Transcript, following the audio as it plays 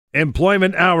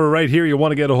Employment Hour right here. You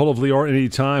want to get a hold of Lior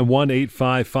anytime,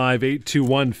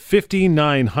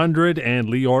 1-855-821-5900 and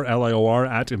Lior, Lior,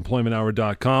 at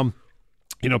employmenthour.com.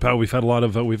 You know, Pat, we've had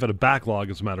a backlog,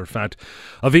 as a matter of fact,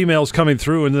 of emails coming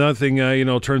through, and nothing,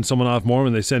 turns someone off more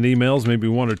when they send emails, maybe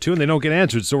one or two, and they don't get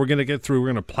answered. So we're going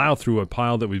to plow through a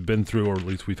pile that we've been through, or at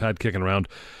least we've had kicking around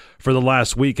for the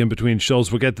last week in between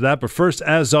shows. We'll get to that. But first,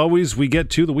 as always, we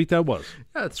get to the week that was.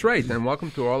 Yeah, that's right. And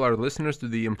welcome to all our listeners to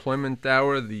the Employment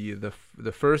Hour, the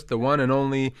first, the one and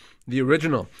only, the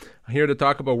original. Here to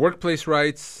talk about workplace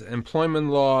rights, employment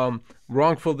law,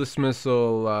 wrongful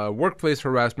dismissal, workplace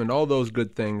harassment, all those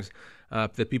good things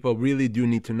that people really do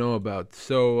need to know about.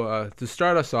 So to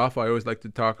start us off, I always like to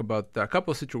talk about a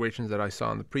couple of situations that I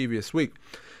saw in the previous week.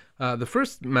 The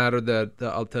first matter that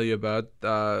I'll tell you about,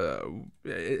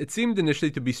 it seemed initially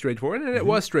to be straightforward, and it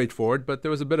was straightforward, but there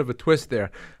was a bit of a twist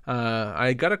there.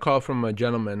 I got a call from a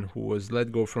gentleman who was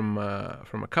let go from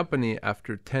a company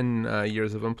after 10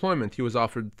 years of employment. He was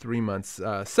offered 3 months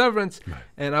severance,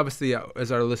 and obviously,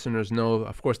 as our listeners know,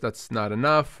 of course, that's not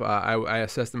enough. I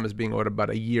assessed him as being owed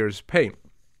about a year's pay.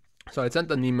 So I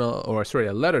sent a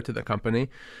letter to the company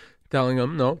telling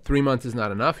them, no, 3 months is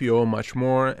not enough. You owe much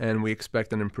more, and we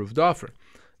expect an improved offer.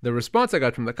 The response I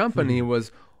got from the company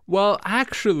was, well,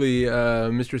 actually,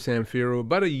 Mr. Samfiru,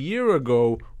 about a year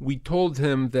ago, we told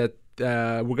him that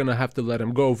we're going to have to let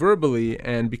him go verbally,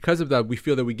 and because of that, we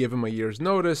feel that we gave him a year's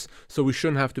notice, so we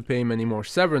shouldn't have to pay him any more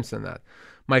severance than that.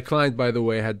 My client, by the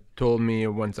way, had told me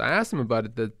once I asked him about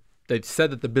it that they said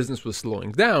that the business was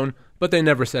slowing down, but they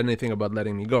never said anything about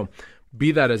letting me go.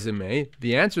 Be that as it may,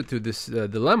 the answer to this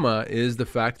dilemma is the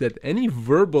fact that any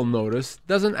verbal notice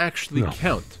doesn't actually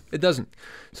count. It doesn't.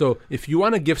 So if you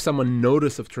want to give someone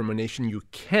notice of termination, you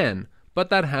can, but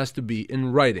that has to be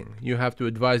in writing. You have to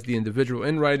advise the individual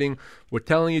in writing. We're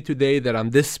telling you today that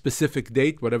on this specific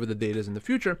date, whatever the date is in the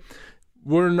future,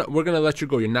 we're going to let you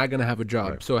go. You're not going to have a job.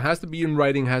 Right. So it has to be in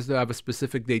writing, has to have a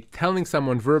specific date. Telling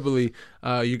someone verbally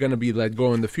you're going to be let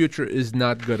go in the future is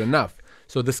not good enough.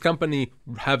 So this company,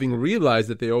 having realized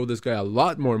that they owe this guy a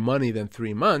lot more money than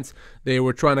 3 months, they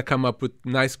were trying to come up with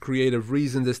nice creative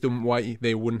reasons as to why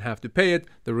they wouldn't have to pay it.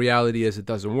 The reality is it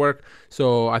doesn't work.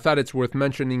 So I thought it's worth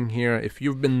mentioning here, if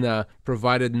you've been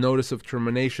provided notice of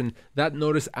termination, that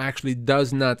notice actually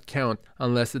does not count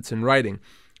unless it's in writing.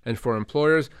 And for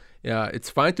employers, it's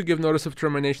fine to give notice of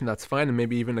termination. That's fine, and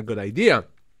maybe even a good idea.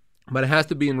 But it has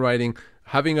to be in writing.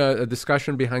 Having a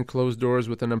discussion behind closed doors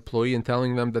with an employee and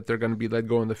telling them that they're going to be let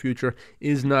go in the future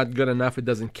is not good enough. It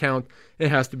doesn't count. It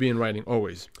has to be in writing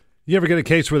always. You ever get a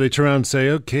case where they turn around and say,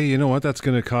 okay, you know what, that's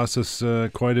going to cost us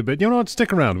quite a bit. You know what,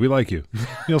 stick around. We like you.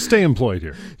 Stay employed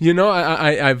here. You know,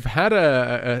 I've had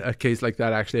a case like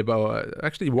that actually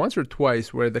once or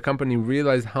twice where the company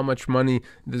realized how much money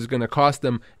this is going to cost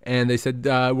them. And they said,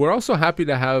 we're also happy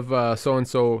to have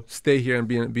so-and-so stay here and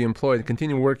be employed and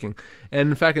continue working. And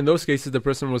in fact, in those cases, the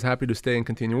person was happy to stay and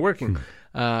continue working.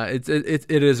 It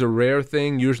is a rare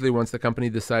thing. Usually once the company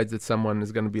decides that someone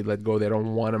is going to be let go, they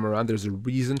don't want them around. There's a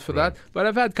reason for that. But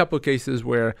I've had a couple of cases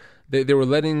where they were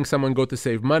letting someone go to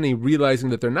save money, realizing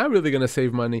that they're not really going to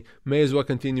save money, may as well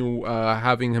continue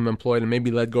having him employed and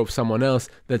maybe let go of someone else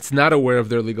that's not aware of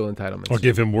their legal entitlements. Or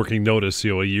give him working notice,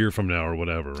 a year from now or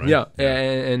whatever, right? Yeah.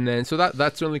 And so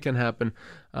that certainly can happen.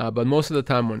 But most of the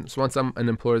time, once an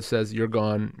employer says you're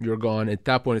gone, at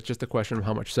that point, it's just a question of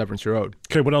how much severance you're owed.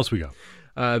 Okay, what else we got?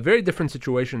 Very different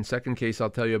situation. Second case I'll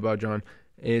tell you about, John.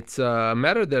 It's a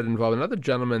matter that involved another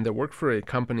gentleman that worked for a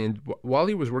company, and while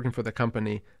he was working for the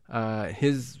company,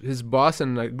 his boss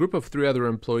and a group of 3 other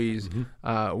employees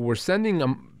were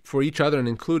sending for each other and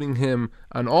including him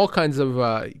on all kinds of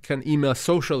emails,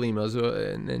 social emails,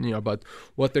 and about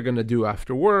what they're going to do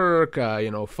after work,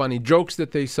 funny jokes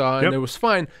that they saw, and it was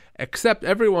fine, except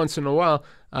every once in a while,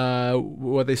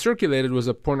 what they circulated was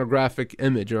a pornographic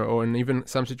image or in even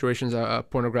some situations, a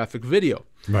pornographic video.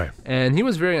 Right. And he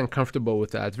was very uncomfortable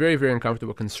with that, very, very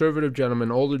uncomfortable, conservative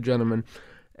gentleman, older gentleman,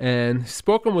 and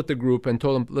spoken with the group and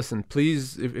told them, listen,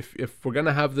 please, if we're going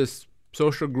to have this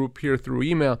social group here through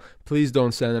email, please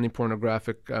don't send any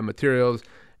pornographic materials.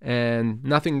 And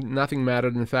nothing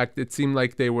mattered. In fact, it seemed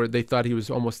like they thought he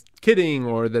was almost kidding,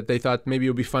 or that they thought maybe it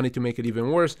would be funny to make it even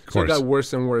worse. So it got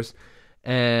worse and worse.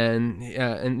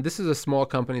 And this is a small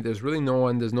company. There's really no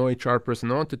one. There's no HR person,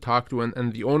 no one to talk to,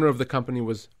 and the owner of the company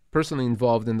was personally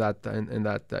involved in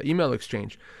that email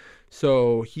exchange.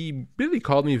 So he really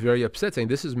called me very upset, saying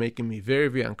this is making me very,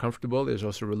 very uncomfortable. There's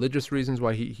also religious reasons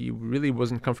why he really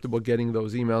wasn't comfortable getting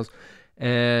those emails.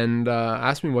 and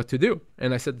asked me what to do.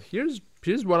 And I said, here's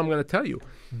what I'm going to tell you.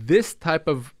 This type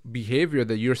of behavior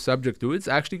that you're subject to, it's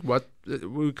actually what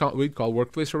we'd call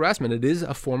workplace harassment. It is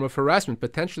a form of harassment,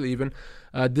 potentially even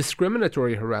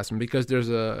discriminatory harassment, because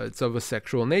it's of a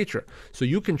sexual nature. So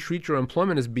you can treat your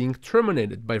employment as being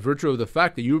terminated by virtue of the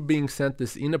fact that you're being sent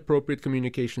this inappropriate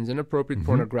communications, inappropriate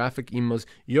pornographic emails.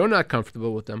 You're not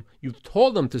comfortable with them. You've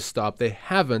told them to stop. They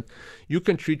haven't. You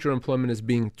can treat your employment as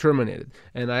being terminated.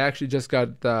 And I actually just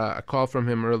got a call from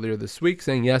him earlier this week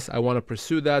saying, yes, I want to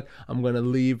pursue that. I'm going to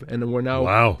leave. And we're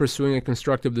now pursuing a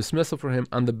constructive dismissal for him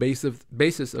on the basis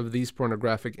of these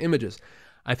pornographic images.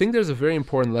 I think there's a very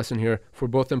important lesson here for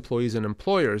both employees and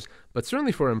employers, but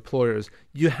certainly for employers.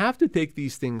 You have to take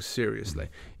these things seriously.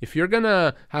 If you're going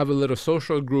to have a little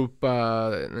social group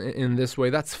in this way,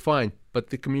 that's fine. But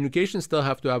the communications still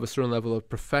have to have a certain level of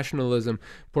professionalism.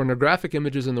 Pornographic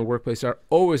images in the workplace are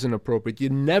always inappropriate. You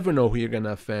never know who you're going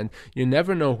to offend. You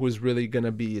never know who's really going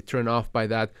to be turned off by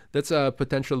that. That's a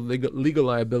potential legal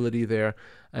liability there.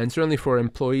 And certainly for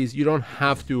employees, you don't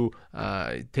have to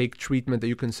take treatment that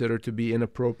you consider to be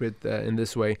inappropriate in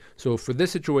this way. So for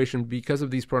this situation, because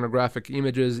of these pornographic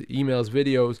images, emails,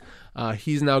 videos,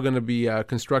 he's now going to be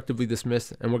constructively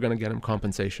dismissed, and we're going to get him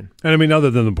compensation. And I mean, other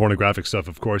than the pornographic stuff,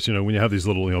 of course, when you have these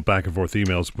little, back and forth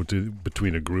emails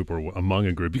between a group or among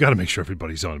a group, you got to make sure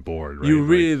everybody's on board, right? You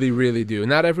really, really do.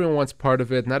 Not everyone wants part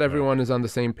of it. Not everyone is on the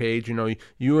same page.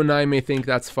 You and I may think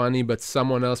that's funny, but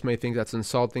someone else may think that's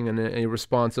insulting and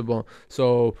irresponsible.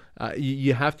 So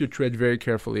you have to tread very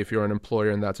carefully if you're an employer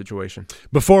in that situation.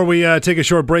 Before we take a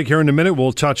short break here in a minute,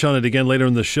 we'll touch on it again later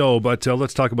in the show, but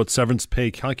let's talk about Severance Pay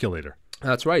Calculator.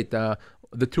 That's right.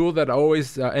 The tool that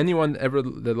always anyone ever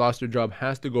that lost their job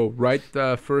has to go right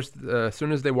first as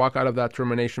soon as they walk out of that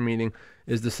termination meeting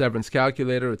is the severance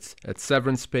calculator. It's at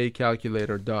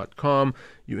severancepaycalculator.com.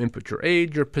 You input your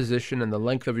age, your position, and the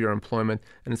length of your employment,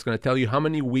 and it's going to tell you how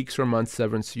many weeks or months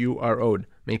severance you are owed.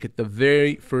 Make it the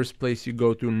very first place you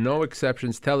go to, no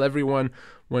exceptions. Tell everyone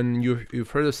when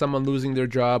you've heard of someone losing their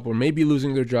job or maybe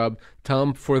losing their job, tell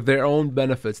them for their own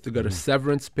benefits to go to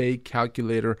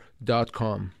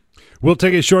severancepaycalculator.com. We'll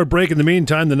take a short break. In the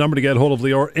meantime, the number to get hold of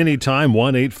Lior anytime,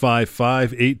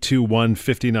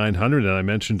 1-855-821-5900. And I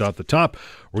mentioned at the top,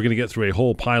 we're going to get through a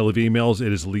whole pile of emails.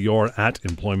 It is Lior at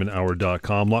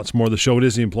employmenthour.com. Lots more of the show. It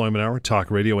is the Employment Hour,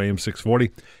 Talk Radio, AM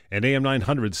 640 and AM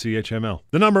 900 CHML.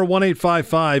 The number,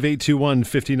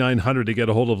 1-855-821-5900 to get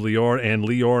a hold of Lior, and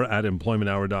Lior at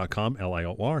employmenthour.com,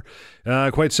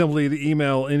 Lior. Quite simply, the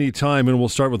email anytime, and we'll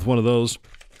start with one of those.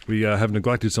 We have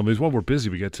neglected some of these. Well, we're busy.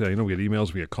 We get we get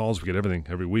emails, we get calls, we get everything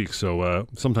every week. So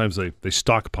sometimes they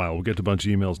stockpile. We'll get a bunch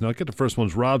of emails. Now, get the first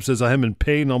ones. Rob says, I haven't been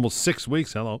paid in almost 6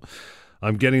 weeks. Hello.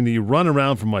 I'm getting the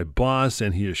runaround from my boss,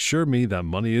 and he assured me that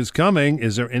money is coming.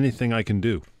 Is there anything I can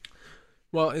do?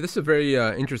 Well, this is a very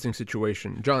interesting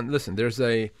situation. John, listen, there's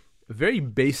a very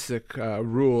basic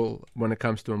rule when it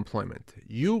comes to employment.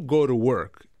 You go to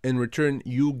work. In return,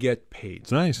 you get paid.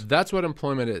 It's nice. That's what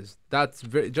employment is. That's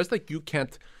just like you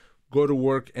can't go to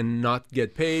work and not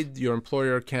get paid. Your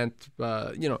employer can't,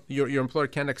 your employer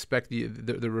can't expect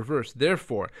the reverse.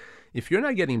 Therefore, if you're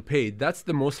not getting paid, that's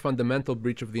the most fundamental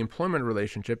breach of the employment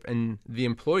relationship, and the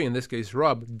employee, in this case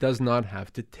Rob, does not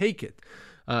have to take it.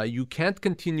 You can't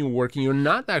continue working. You're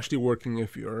not actually working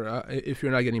if you're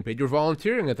not getting paid. You're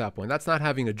volunteering at that point. That's not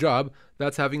having a job.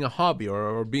 That's having a hobby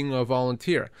or being a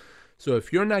volunteer. So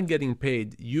if you're not getting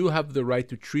paid, you have the right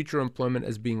to treat your employment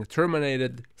as being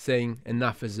terminated, saying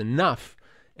enough is enough,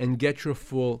 and get your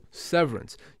full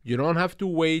severance. You don't have to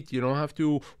wait. You don't have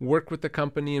to work with the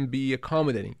company and be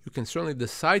accommodating. You can certainly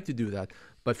decide to do that.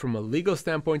 But from a legal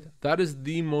standpoint, that is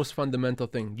the most fundamental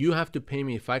thing. You have to pay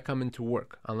me if I come into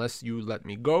work. Unless you let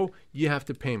me go, you have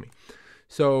to pay me.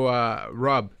 So,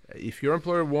 Rob, if your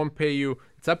employer won't pay you,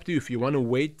 it's up to you if you want to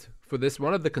wait for this.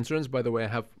 One of the concerns, by the way, I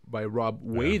have by Rob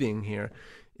waiting here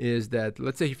is that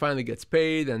let's say he finally gets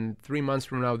paid and 3 months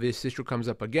from now this issue comes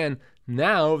up again.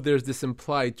 Now there's this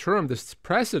implied term, this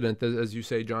precedent, as you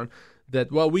say, John, that,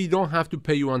 well, we don't have to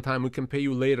pay you on time. We can pay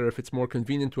you later if it's more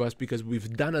convenient to us because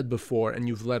we've done it before and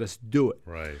you've let us do it.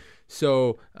 Right.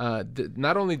 So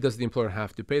not only does the employer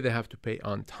have to pay, they have to pay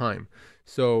on time.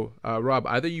 So, Rob,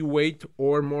 either you wait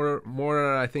or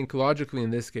more, I think logically in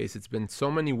this case, it's been so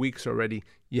many weeks already,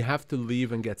 you have to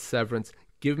leave and get severance.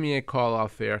 Give me a call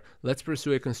off air. Let's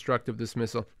pursue a constructive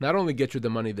dismissal. Not only get you the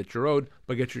money that you're owed,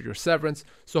 but get you your severance.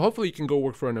 So hopefully you can go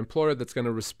work for an employer that's going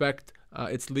to respect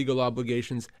its legal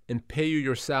obligations and pay you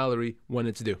your salary when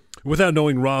it's due. Without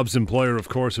knowing Rob's employer, of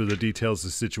course, or the details of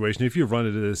the situation, if you've run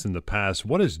into this in the past,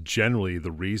 what is generally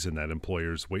the reason that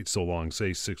employers wait so long,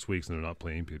 say 6 weeks, and they're not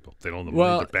paying people? They don't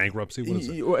know the bankruptcy? What is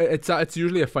it? It's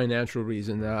usually a financial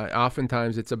reason.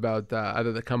 Oftentimes it's about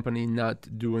either the company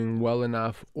not doing well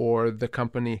enough or the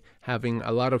company having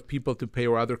a lot of people to pay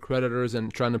or other creditors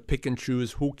and trying to pick and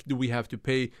choose who do we have to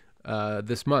pay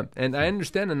this month. And I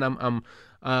understand, and I'm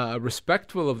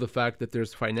respectful of the fact that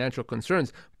there's financial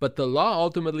concerns, but the law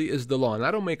ultimately is the law, and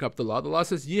I don't make up the law. The law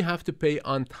says you have to pay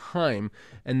on time,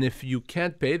 and if you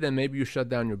can't pay, then maybe you shut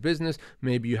down your business,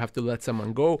 maybe you have to let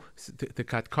someone go to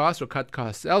cut costs or cut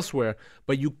costs elsewhere,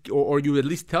 but you at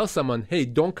least tell someone, hey,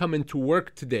 don't come into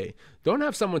work today. Don't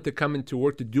have someone to come into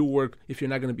work to do work if you're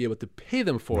not going to be able to pay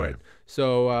them for it.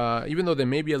 So even though there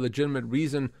may be a legitimate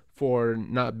reason for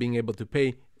not being able to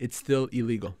pay, it's still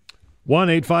illegal.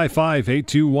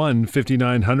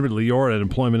 1-855-821-5900, Lior at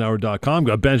employmenthour.com.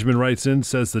 Benjamin writes in,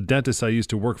 says, the dentist I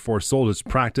used to work for sold his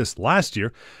practice last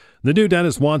year. The new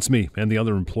dentist wants me and the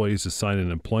other employees to sign an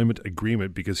employment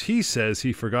agreement because he says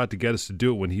he forgot to get us to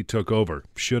do it when he took over.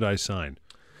 Should I sign?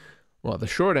 Well, the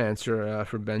short answer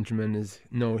for Benjamin is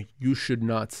no, you should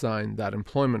not sign that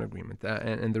employment agreement.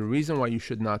 And the reason why you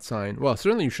should not sign, well,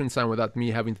 certainly you shouldn't sign without me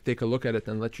having to take a look at it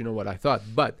and let you know what I thought.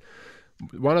 But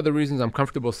one of the reasons I'm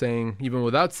comfortable saying, even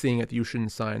without seeing it, you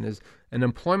shouldn't sign is an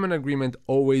employment agreement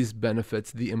always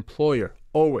benefits the employer,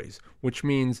 always, which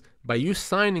means by you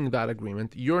signing that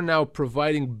agreement, you're now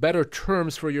providing better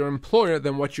terms for your employer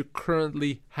than what you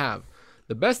currently have.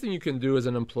 The best thing you can do as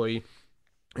an employee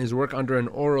is work under an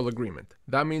oral agreement.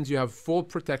 That means you have full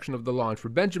protection of the law. And for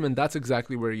Benjamin, that's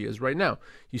exactly where he is right now.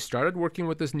 He started working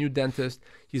with this new dentist.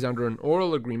 He's under an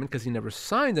oral agreement because he never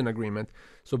signed an agreement.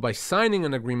 So by signing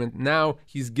an agreement, now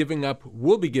he's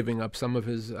will be giving up some of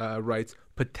his rights.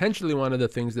 Potentially one of the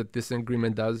things that this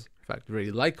agreement does, in fact,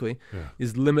 very likely,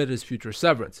 is limit his future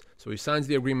severance. So he signs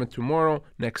the agreement tomorrow.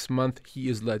 Next month, he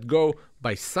is let go.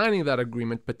 By signing that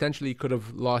agreement, potentially he could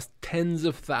have lost tens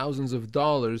of thousands of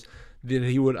dollars that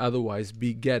he would otherwise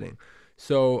be getting.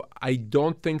 So I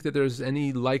don't think that there's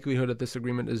any likelihood that this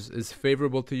agreement is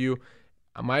favorable to you.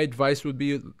 My advice would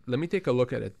be, let me take a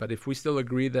look at it. But if we still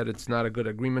agree that it's not a good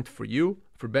agreement for you,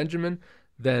 for Benjamin,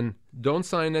 then don't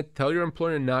sign it. Tell your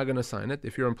employer you're not going to sign it.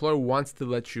 If your employer wants to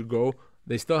let you go,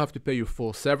 they still have to pay you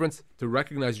full severance to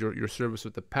recognize your service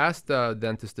with the past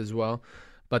dentist as well.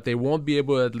 But they won't be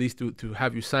able at least to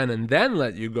have you sign and then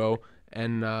let you go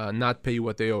and not pay you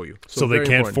what they owe you. So they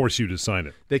can't force you to sign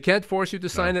it. They can't force you to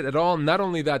sign it at all. Not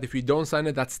only that, if you don't sign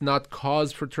it, that's not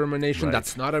cause for termination. Right.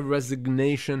 That's not a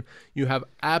resignation. You have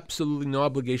absolutely no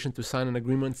obligation to sign an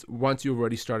agreement once you've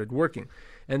already started working.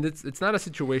 And it's not a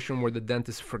situation where the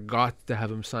dentist forgot to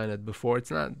have him sign it before.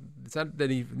 It's not that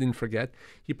he didn't forget.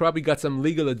 He probably got some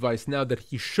legal advice now that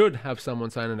he should have someone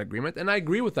sign an agreement, and I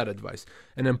agree with that advice.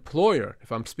 An employer,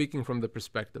 if I'm speaking from the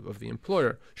perspective of the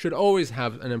employer, should always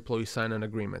have an employee sign an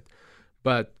agreement.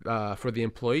 But for the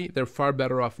employee, they're far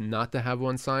better off not to have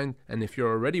one signed. And if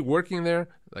you're already working there,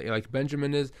 like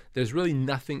Benjamin is, there's really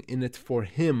nothing in it for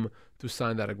him to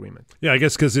sign that agreement. Yeah, I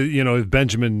guess because, if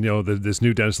Benjamin, this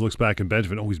new dentist looks back and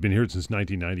Benjamin, he's been here since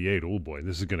 1998. Oh, boy,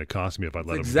 this is going to cost me if I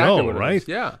let him go, right?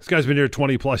 Yeah. This guy's been here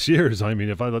 20 plus years. I mean,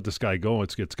 if I let this guy go,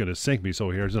 it's going to sink me.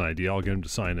 So here's an idea. I'll get him to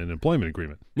sign an employment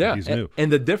agreement. Yeah, he's new.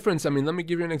 And the difference, let me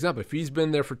give you an example. If he's been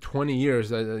there for 20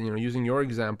 years, using your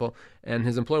example, and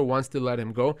his employer wants to let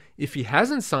him go, if he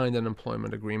hasn't signed an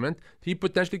employment agreement, he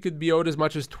potentially could be owed as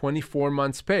much as 24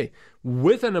 months' pay.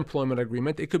 With an employment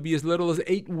agreement, it could be as little as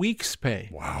 8 weeks' pay.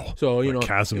 Wow. So,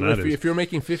 if you're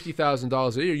making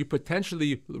 $50,000 a year, you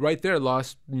potentially right there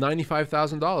lost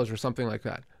 $95,000 or something like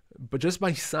that. But just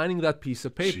by signing that piece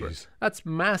of paper, That's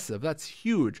massive. That's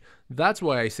huge. That's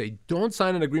why I say don't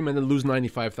sign an agreement and lose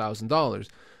 $95,000.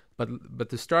 But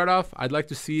to start off, I'd like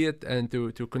to see it and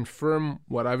to confirm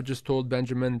what I've just told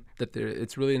Benjamin, that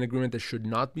it's really an agreement that should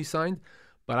not be signed.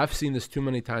 But I've seen this too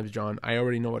many times, John. I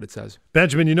already know what it says.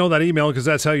 Benjamin, you know that email because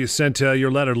that's how you sent your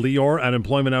letter, Lior at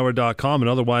employmenthour.com, and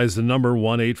otherwise the number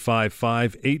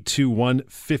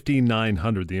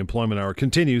 1-855-821-5900. The Employment Hour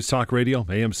continues. Talk Radio,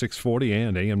 AM 640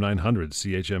 and AM 900,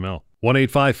 CHML.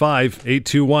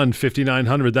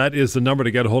 1-855-821-5900. That is the number to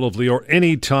get a hold of Lior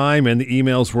anytime, and the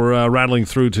emails we're rattling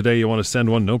through today. You want to send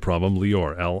one? No problem.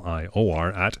 Lior,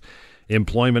 L-I-O-R, at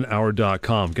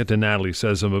employmenthour.com. Get to Natalie.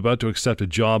 Says, I'm about to accept a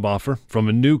job offer from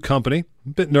a new company. A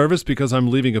bit nervous because I'm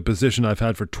leaving a position I've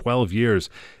had for 12 years.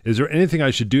 Is there anything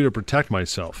I should do to protect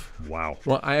myself? Wow.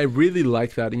 Well, I really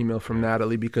like that email from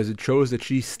Natalie because it shows that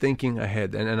she's thinking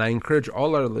ahead. And I encourage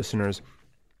all our listeners,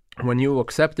 when you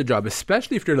accept a job,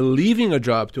 especially if you're leaving a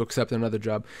job to accept another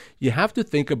job, you have to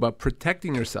think about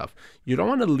protecting yourself. You don't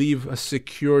want to leave a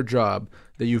secure job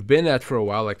that you've been at for a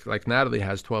while, like Natalie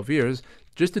has 12 years,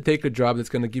 just to take a job that's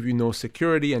going to give you no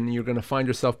security, and you're going to find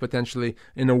yourself potentially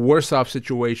in a worse off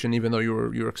situation, even though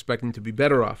you're expecting to be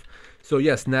better off. So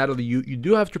yes, Natalie, you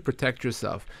do have to protect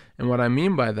yourself. And what I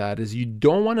mean by that is you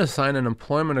don't want to sign an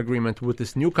employment agreement with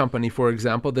this new company, for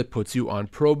example, that puts you on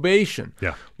probation.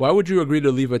 Yeah. Why would you agree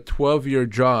to leave a 12-year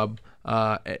job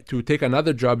to take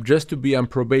another job just to be on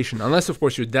probation? Unless, of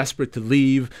course, you're desperate to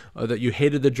leave, or that you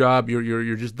hated the job,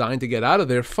 you're just dying to get out of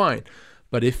there, fine.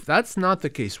 But if that's not the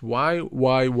case, why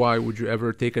would you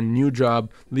ever take a new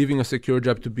job, leaving a secure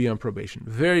job to be on probation?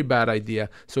 Very bad idea.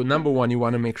 So number one, you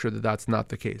want to make sure that that's not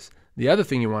the case. The other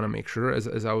thing you want to make sure,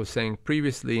 as I was saying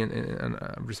previously in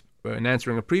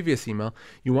answering a previous email,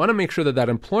 you want to make sure that that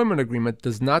employment agreement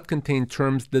does not contain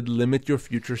terms that limit your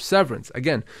future severance.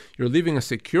 Again, you're leaving a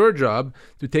secure job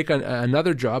to take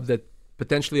another job that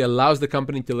potentially allows the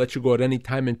company to let you go at any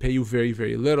time and pay you very,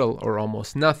 very little or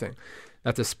almost nothing.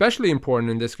 That's especially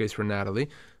important in this case for Natalie,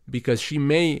 because she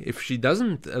may, if she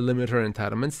doesn't limit her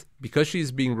entitlements, because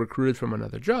she's being recruited from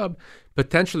another job,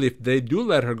 potentially if they do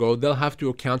let her go, they'll have to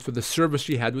account for the service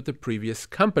she had with the previous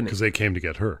company. Because they came to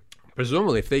get her.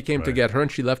 Presumably, if they came to get her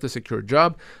and she left a secure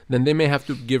job, then they may have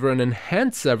to give her an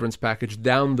enhanced severance package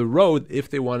down the road if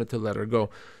they wanted to let her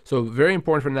go. So very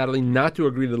important for Natalie not to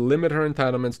agree to limit her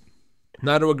entitlements,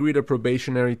 not to agree to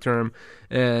probationary term,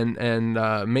 and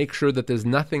make sure that there's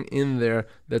nothing in there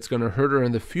that's going to hurt her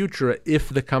in the future if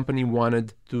the company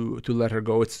wanted to let her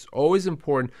go. It's always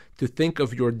important to think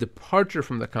of your departure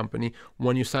from the company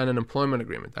when you sign an employment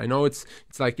agreement. I know it's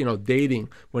like, dating.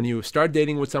 When you start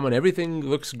dating with someone, everything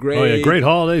looks great. Oh yeah, great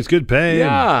holidays, good pay.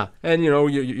 Yeah, and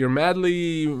you're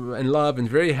madly in love and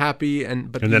very happy,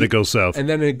 and then it goes south. And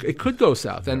then it could go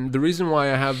south. And the reason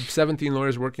why I have 17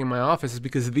 lawyers working in my office is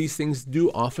because these things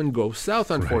do often go south,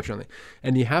 unfortunately. Right.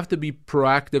 And you have to be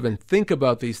proactive and think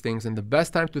about these things. And the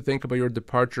best time to think about your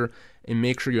departure and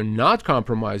make sure you're not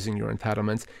compromising your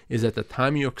entitlements is at the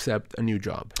time you accept a new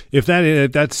job. If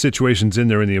that situation's in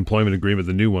there in the employment agreement,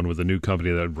 the new one with the new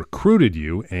company that recruited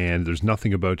you, and there's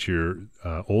nothing about your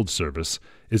old service,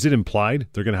 is it implied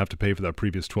they're going to have to pay for that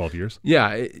previous 12 years?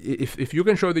 Yeah, if you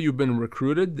can show that you've been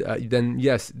recruited, then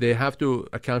yes, they have to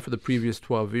account for the previous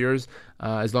 12 years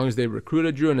as long as they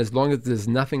recruited you and as long as there's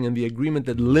nothing in the agreement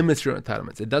that limits your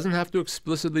entitlements. It doesn't have to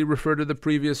explicitly refer to the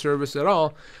previous service at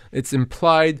all. It's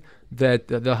implied that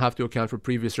they'll have to account for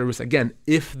previous service, again,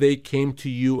 if they came to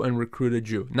you and recruited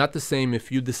you. Not the same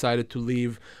if you decided to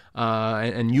leave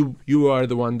and you are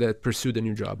the one that pursued a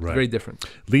new job. Right. Very different.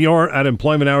 Lior at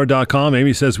employmenthour.com.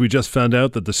 Amy says, we just found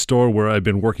out that the store where I've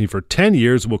been working for 10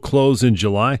 years will close in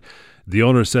July. The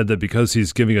owner said that because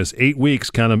he's giving us 8 weeks,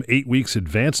 count them 8 weeks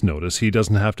advance notice, he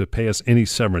doesn't have to pay us any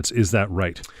severance. Is that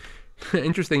right?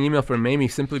 Interesting email from Amy,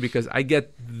 simply because I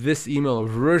get this email or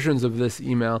versions of this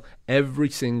email every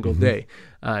single day.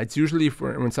 It's usually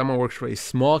when someone works for a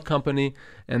small company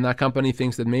and that company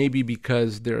thinks that maybe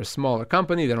because they're a smaller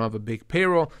company, they don't have a big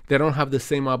payroll, they don't have the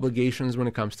same obligations when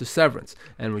it comes to severance.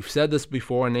 And we've said this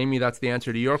before, and Amy, that's the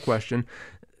answer to your question.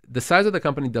 The size of the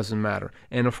company doesn't matter.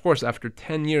 And of course, after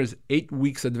 10 years, 8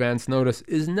 weeks advance notice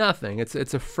is nothing. It's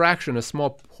a fraction, a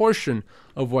small portion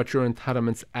of what your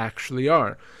entitlements actually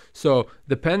are. So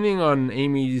depending on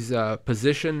Amy's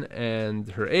position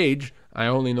and her age, I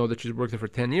only know that she's worked there for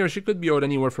 10 years. She could be owed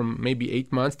anywhere from maybe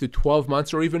 8 months to 12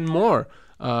 months or even more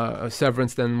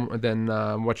severance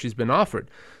than what she's been offered.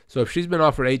 So if she's been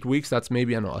offered 8 weeks, that's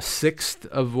maybe a sixth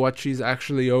of what she's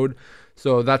actually owed.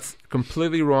 So that's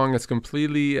completely wrong. It's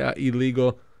completely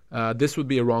illegal. This would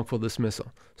be a wrongful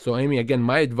dismissal. So, Amy, again,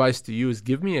 my advice to you is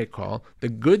give me a call. The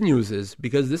good news is,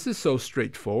 because this is so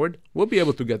straightforward, we'll be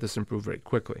able to get this improved very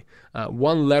quickly.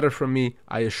 One letter from me,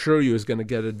 I assure you, is going to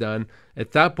get it done.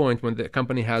 At that point, when the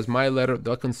company has my letter,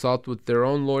 they'll consult with their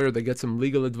own lawyer, they get some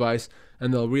legal advice,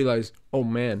 and they'll realize, oh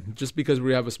man, just because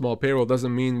we have a small payroll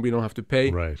doesn't mean we don't have to pay.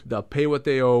 Right. They'll pay what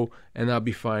they owe, and that'll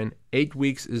be fine. 8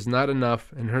 weeks is not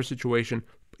enough in her situation.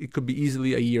 It could be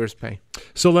easily a year's pay.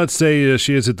 So let's say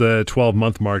she is at the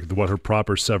 12-month mark, what her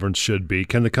proper severance should be.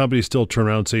 Can the company still turn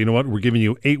around and say, you know what, we're giving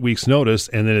you 8 weeks notice,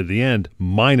 and then at the end,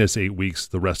 minus 8 weeks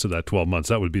the rest of that 12 months?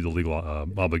 That would be the legal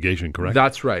obligation, correct?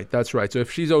 That's right. So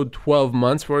if she's owed 12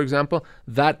 months, for example,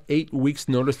 that 8 weeks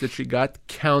notice that she got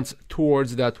counts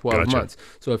towards that 12 months.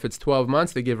 So if it's 12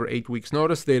 months, they give her 8 weeks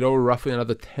notice, they'd owe roughly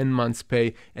another 10 months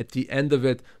pay at the end of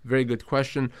it. Very good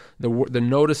question. The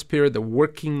notice period, the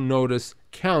working notice,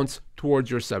 counts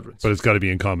towards your severance. But it's got to be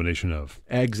in combination of.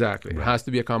 Exactly. Right. It has to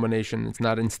be a combination. It's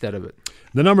not instead of it.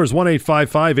 The number is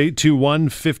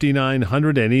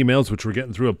 1-855-821-5900, and emails, which we're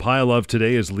getting through a pile of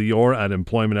today, is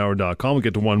lior@employmenthour.com. We'll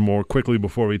get to one more quickly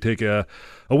before we take a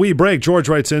wee break. George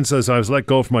writes in, says, I was let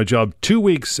go from my job 2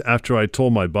 weeks after I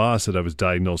told my boss that I was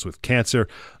diagnosed with cancer.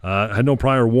 I had no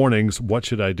prior warnings. What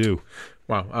should I do?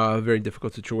 Wow, very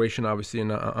difficult situation, obviously,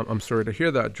 and I'm sorry to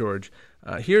hear that, George.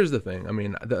 Here's the thing. I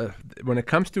mean, when it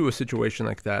comes to a situation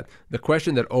like that, the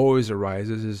question that always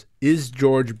arises is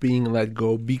George being let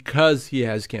go because he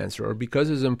has cancer or because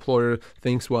his employer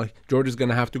thinks, well, George is going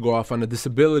to have to go off on a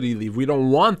disability leave. We don't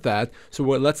want that, so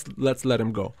let's let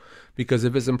him go. Because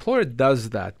if his employer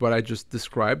does that, what I just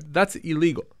described, that's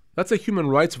illegal. That's a human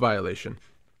rights violation.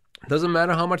 Doesn't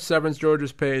matter how much severance George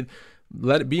is paid.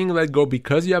 Being let go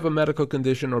because you have a medical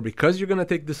condition or because you're going to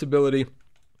take disability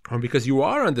or because you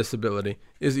are on disability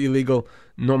is illegal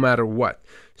no matter what.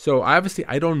 So obviously,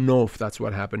 I don't know if that's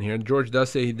what happened here. George does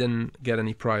say he didn't get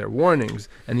any prior warnings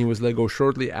and he was let go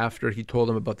shortly after he told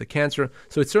him about the cancer.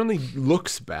 So it certainly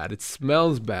looks bad. It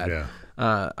smells bad. Yeah.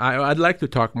 I'd like to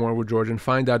talk more with George and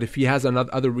find out if he has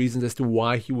other reasons as to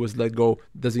why he was let go.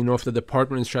 Does he know if the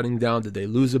department is shutting down? Did they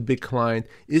lose a big client?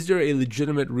 Is there a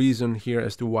legitimate reason here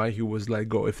as to why he was let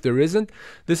go? If there isn't,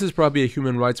 this is probably a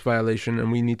human rights violation,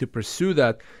 and we need to pursue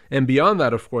that. And beyond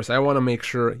that, of course, I want to make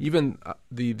sure, even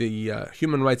the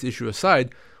human rights issue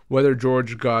aside, whether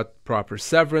George got proper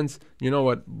severance. You know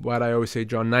what I always say,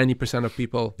 John, 90% of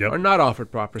people are not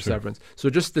offered proper severance. So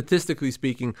just statistically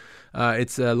speaking,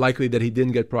 it's likely that he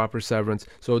didn't get proper severance.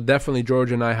 So definitely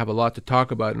George and I have a lot to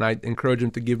talk about, and I encourage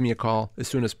him to give me a call as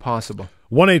soon as possible.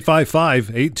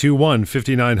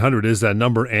 1-855-821-5900 is that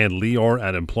number, and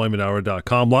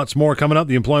lior@employmenthour.com. Lots more coming up.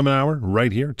 The Employment Hour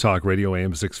right here. Talk Radio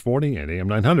AM 640 and AM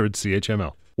 900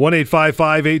 CHML.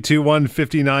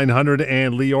 1-855-821-5900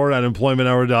 and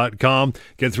lior@employmenthour.com.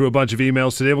 Get through a bunch of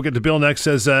emails today. We'll get to Bill next.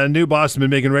 Says, new boss has been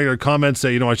making regular comments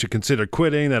that, I should consider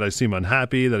quitting, that I seem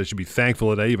unhappy, that I should be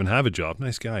thankful that I even have a job.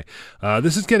 Nice guy.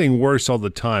 This is getting worse all the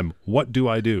time. What do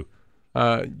I do?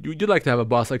 You'd like to have a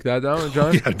boss like that, don't you,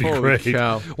 John? Yeah, it'd be Holy great.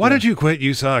 Cow. Why don't you quit?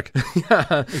 You suck.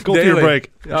 Yeah, go for your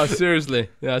break. Oh, seriously.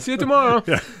 Yeah, see you tomorrow.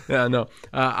 No.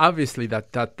 Obviously,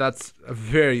 that's a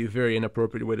very, very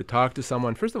inappropriate way to talk to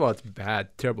someone. First of all, it's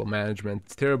bad, terrible management,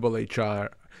 it's terrible HR.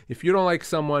 If you don't like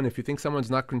someone, if you think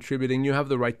someone's not contributing, you have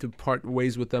the right to part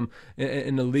ways with them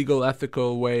in a legal,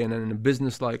 ethical way and in a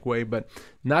business-like way, but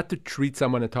not to treat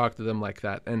someone and talk to them like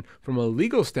that. And from a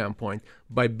legal standpoint,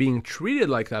 by being treated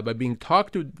like that, by being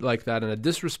talked to like that in a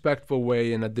disrespectful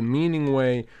way, in a demeaning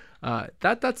way,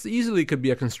 that's easily could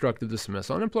be a constructive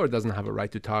dismissal. An employer doesn't have a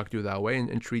right to talk to you that way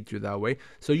and treat you that way.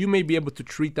 So you may be able to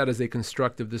treat that as a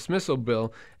constructive dismissal,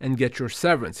 Bill, and get your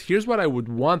severance. Here's what I would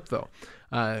want, though.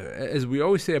 As we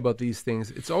always say about these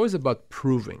things, it's always about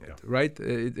proving it, right?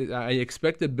 I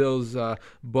expect that Bill's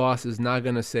boss is not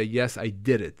going to say, yes, I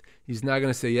did it. He's not going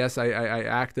to say, yes, I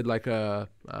acted like an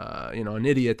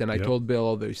idiot and I told Bill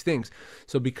all those things.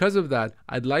 So because of that,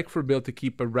 I'd like for Bill to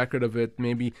keep a record of it,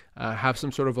 maybe have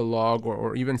some sort of a log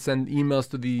or even send emails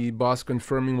to the boss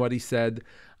confirming what he said.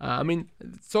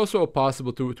 It's also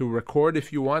possible to record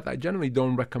if you want. I generally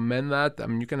don't recommend that.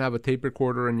 You can have a tape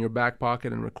recorder in your back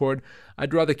pocket and record.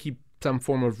 I'd rather keep some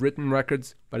form of written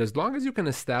records, but as long as you can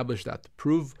establish that to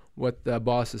prove what the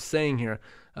boss is saying here,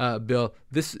 Bill,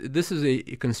 this is a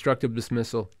constructive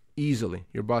dismissal easily.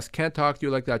 Your boss can't talk to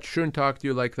you like that, shouldn't talk to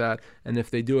you like that, and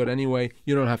if they do it anyway,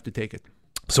 you don't have to take it.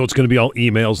 So it's going to be all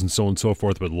emails and so on and so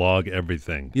forth, but log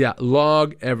everything. Yeah,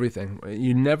 log everything.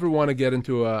 You never want to get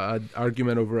into an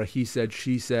argument over a he said,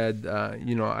 she said.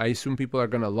 I assume people are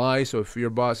going to lie, so if your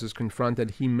boss is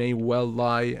confronted, he may well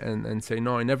lie and say,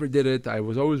 no, I never did it. I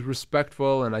was always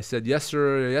respectful, and I said, yes,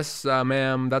 sir, yes,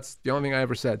 ma'am. That's the only thing I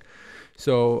ever said.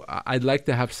 So I'd like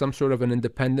to have some sort of an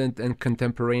independent and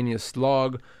contemporaneous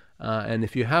log. And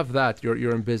if you have that,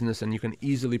 you're in business and you can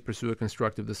easily pursue a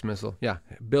constructive dismissal. Yeah,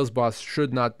 Bill's boss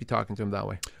should not be talking to him that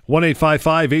way.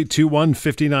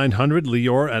 1-855-821-5900,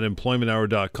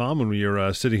 lior@employmenthour.com. When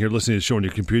you're sitting here listening to the show on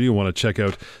your computer, you want to check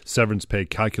out Severance Pay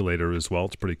Calculator as well.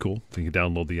 It's pretty cool. You can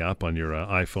download the app on your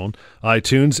iPhone,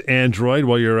 iTunes, Android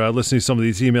while you're listening to some of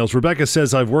these emails. Rebecca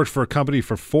says, I've worked for a company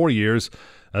for 4 years.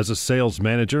 As a sales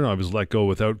manager, I was let go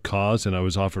without cause, and I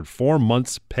was offered 4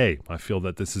 months' pay. I feel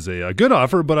that this is a good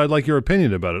offer, but I'd like your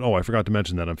opinion about it. Oh, I forgot to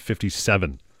mention that I'm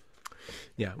 57.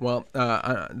 Yeah, well,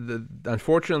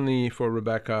 unfortunately for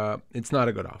Rebecca, it's not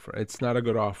a good offer. It's not a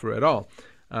good offer at all.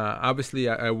 Obviously,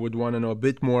 I would want to know a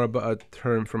bit more about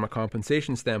her from a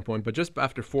compensation standpoint, but just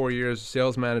after 4 years,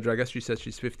 sales manager, I guess she said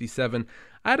she's 57.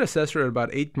 I'd assess her at about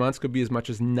 8 months, could be as much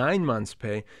as 9 months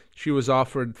pay. She was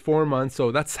offered 4 months,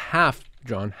 so that's half,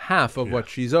 John, half of what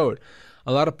she's owed.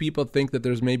 A lot of people think that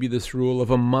there's maybe this rule of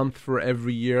a month for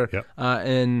every year,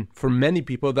 and for many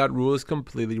people, that rule is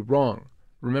completely wrong.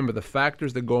 Remember, the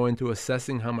factors that go into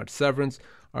assessing how much severance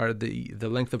are the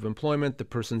length of employment, the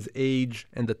person's age,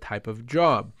 and the type of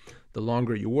job. The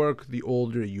longer you work, the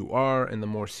older you are, and the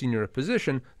more senior a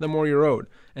position, the more you're owed.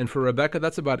 And for Rebecca,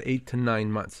 that's about 8 to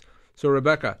 9 months. So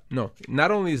Rebecca, no,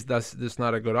 not only is this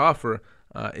not a good offer,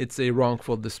 it's a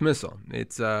wrongful dismissal.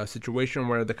 It's a situation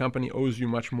where the company owes you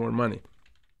much more money.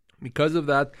 Because of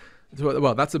that,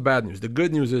 well, that's the bad news. The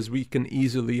good news is we can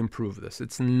easily improve this.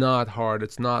 It's not hard.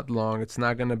 It's not long. It's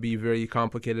not going to be very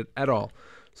complicated at all.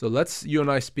 So you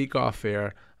and I speak off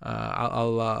air.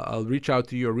 I'll reach out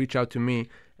to you or reach out to me,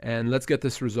 and let's get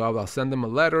this resolved. I'll send them a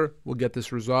letter. We'll get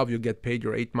this resolved. You'll get paid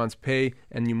your 8 months pay,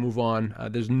 and you move on.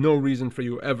 There's no reason for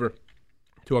you ever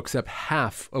to accept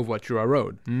half of what you are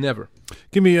owed. Never.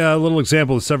 Give me a little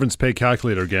example of severance pay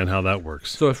calculator again, how that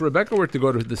works. So if Rebecca were to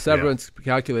go to the severance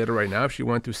calculator right now, if she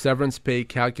went to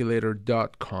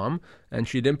severancepaycalculator.com and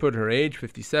she'd input her age,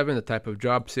 57, the type of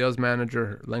job, sales manager,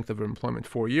 her length of employment,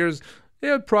 4 years, it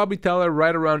would probably tell her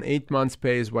right around 8 months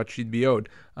pay is what she'd be owed.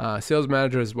 Sales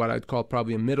manager is what I'd call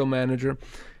probably a middle manager.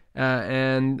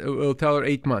 And it will tell her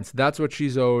 8 months. That's what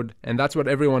she's owed, and that's what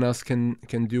everyone else can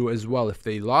do as well. If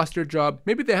they lost their job,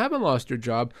 maybe they haven't lost their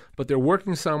job, but they're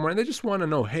working somewhere, and they just want to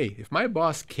know, hey, if my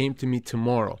boss came to me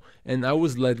tomorrow and I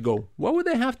was let go, what would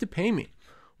they have to pay me?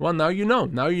 Well, now you know.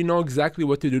 Now you know exactly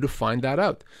what to do to find that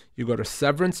out. You go to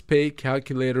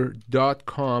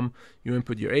severancepaycalculator.com. You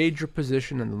input your age, your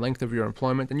position, and the length of your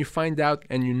employment, and you find out,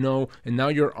 and you know, and now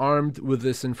you're armed with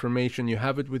this information. You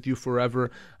have it with you forever,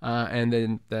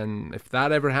 and then if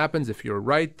that ever happens, if you're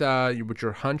right with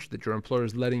your hunch that your employer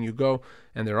is letting you go,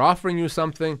 and they're offering you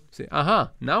something, say,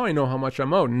 now I know how much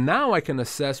I'm owed. Now I can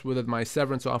assess whether my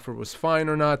severance offer was fine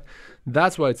or not.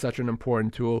 That's why it's such an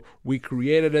important tool. We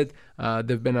created it. There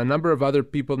have been a number of other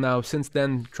people now since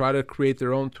then try to create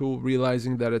their own tool,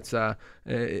 realizing that it's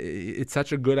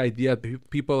such a good idea.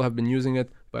 People have been using it,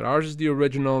 but ours is the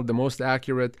original, the most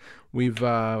accurate. We've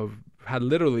had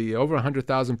literally over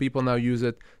 100,000 people now use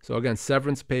it. So again,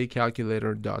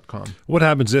 severancepaycalculator.com. What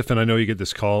happens if, and I know you get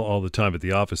this call all the time at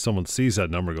the office, someone sees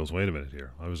that number and goes, wait a minute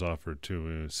here, I was offered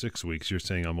 6 weeks. You're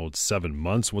saying I'm owed 7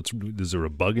 months. Is there a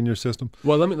bug in your system?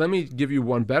 Well, let me give you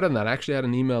one better than that. I actually had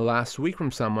an email last week from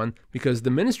someone because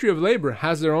the Ministry of Labor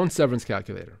has their own severance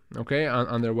calculator, okay,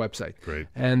 on their website. Great.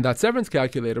 And that severance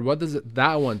calculator, what does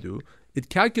that one do? It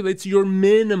calculates your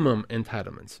minimum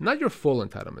entitlements, not your full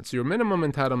entitlements. Your minimum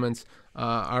entitlements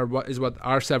is what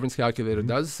our severance calculator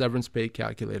does,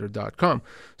 severancepaycalculator.com.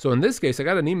 So in this case, I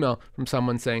got an email from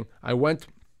someone saying, I went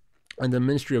on the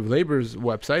Ministry of Labor's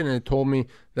website and it told me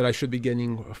that I should be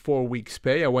getting 4 weeks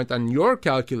pay. I went on your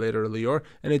calculator, Lior,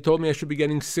 and it told me I should be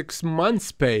getting 6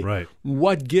 months pay. Right.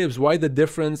 What gives? Why the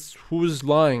difference? Who's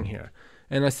lying here?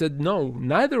 And I said, no,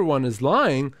 neither one is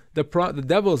lying. The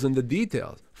devil's in the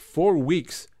details. 4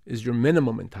 weeks is your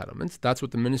minimum entitlements. That's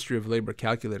what the Ministry of Labor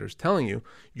calculator is telling you.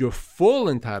 Your full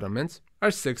entitlements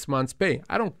are 6 months pay.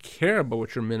 I don't care about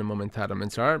what your minimum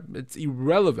entitlements are. It's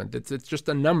irrelevant. It's just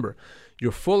a number.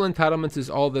 Your full entitlements is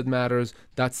all that matters.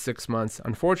 That's 6 months.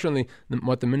 Unfortunately,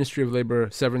 what the Ministry of Labor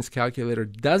severance calculator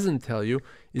doesn't tell you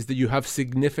is that you have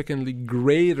significantly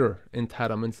greater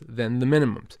entitlements than the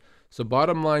minimums. So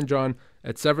bottom line, John,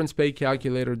 at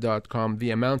severancepaycalculator.com, the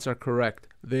amounts are correct.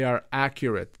 They are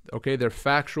accurate, okay? They're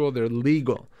factual, they're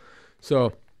legal.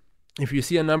 So if you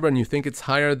see a number and you think it's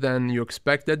higher than you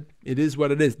expected, it is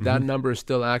what it is. Mm-hmm. That number is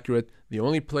still accurate. The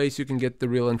only place you can get the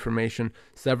real information,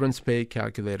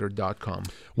 severancepaycalculator.com.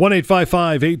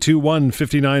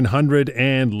 1-855-821-5900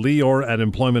 and Lior at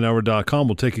employmenthour.com.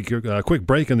 We'll take a quick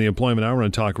break on the Employment Hour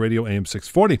on Talk Radio AM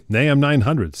 640, AM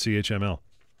 900, CHML.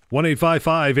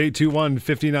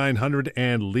 1-855-821-5900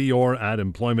 and Lior at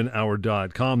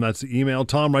employmenthour.com. That's the email.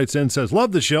 Tom writes in, says,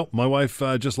 love the show. My wife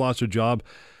just lost her job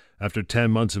after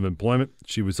 10 months of employment.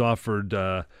 She was offered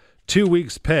 2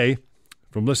 weeks' pay.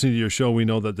 From listening to your show, we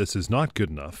know that this is not good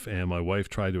enough, and my wife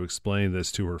tried to explain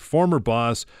this to her former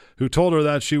boss, who told her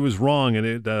that she was wrong,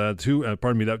 and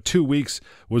that 2 weeks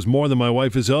was more than my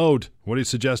wife is owed. What do you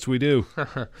suggest we do?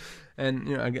 And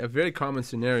a very common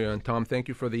scenario. And Tom, thank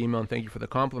you for the email and thank you for the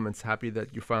compliments. Happy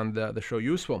that you found the show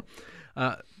useful.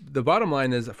 The bottom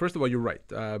line is, first of all, you're right.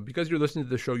 Because you're listening to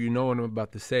the show, you know what I'm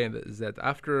about to say is that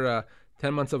after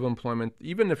 10 months of employment,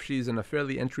 even if she's in a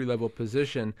fairly entry-level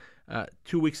position,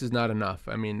 2 weeks is not enough.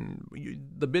 I mean,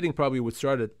 the bidding probably would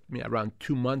start at around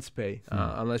 2 months' pay,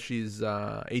 unless she's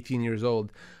 18 years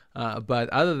old. But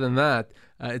other than that,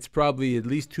 it's probably at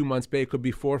least 2 months' pay. It could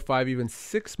be 4, 5, even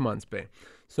 6 months' pay.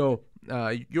 So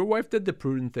your wife did the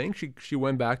prudent thing. She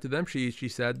went back to them. She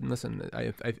said, listen,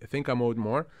 I think I'm owed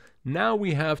more. Now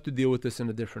we have to deal with this in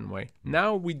a different way.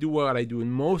 Now we do what I do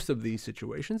in most of these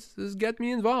situations, is get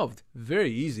me involved. Very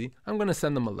easy. I'm going to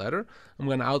send them a letter. I'm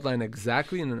going to outline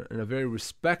exactly in a very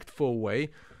respectful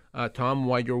way, Tom,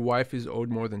 why your wife is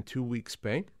owed more than 2 weeks'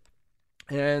 pay.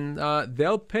 And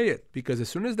they'll pay it, because as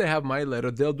soon as they have my letter,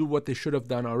 they'll do what they should have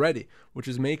done already, which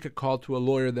is make a call to a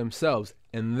lawyer themselves.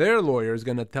 And their lawyer is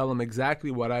going to tell them exactly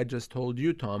what I just told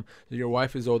you, Tom, that your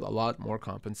wife is owed a lot more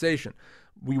compensation.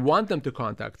 We want them to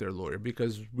contact their lawyer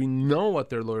because we know what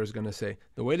their lawyer is going to say.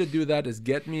 The way to do that is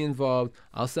get me involved.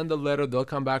 I'll send a letter. They'll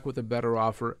come back with a better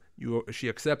offer. She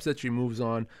accepts it. She moves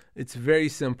on. It's very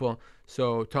simple.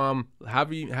 So, Tom, have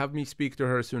me speak to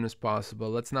her as soon as possible.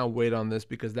 Let's not wait on this,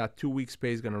 because that 2 weeks'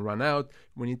 pay is going to run out.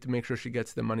 We need to make sure she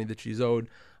gets the money that she's owed.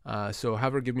 So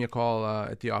have her give me a call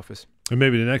at the office. And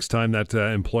maybe the next time that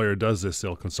employer does this,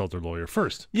 they'll consult their lawyer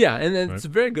first. Yeah, and it's a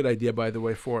very good idea, by the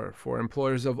way, for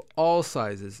employers of all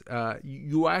sizes.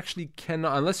 You actually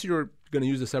cannot, unless you're going to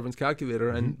use the severance calculator,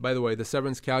 and by the way, the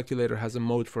severance calculator has a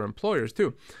mode for employers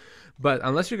too. But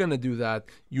unless you're going to do that,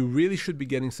 you really should be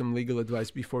getting some legal advice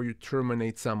before you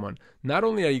terminate someone. Not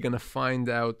only are you going to find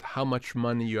out how much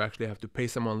money you actually have to pay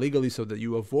someone legally so that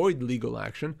you avoid legal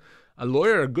action, a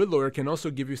good lawyer, can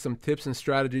also give you some tips and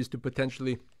strategies to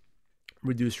potentially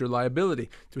reduce your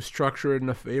liability, to structure it in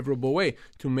a favorable way,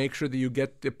 to make sure that you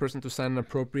get the person to sign an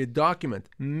appropriate document,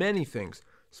 many things.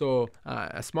 So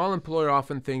a small employer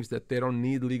often thinks that they don't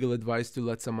need legal advice to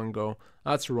let someone go.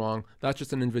 That's wrong. That's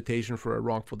just an invitation for a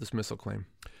wrongful dismissal claim.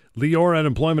 Lior at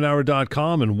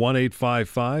employmenthour.com and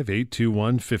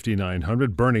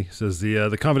 1-855-821-5900. Bernie says,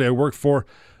 the company I worked for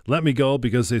let me go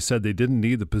because they said they didn't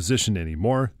need the position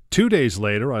anymore. 2 days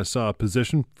later, I saw a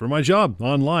position for my job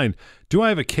online. Do I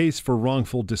have a case for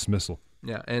wrongful dismissal?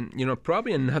 Yeah, and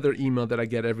probably another email that I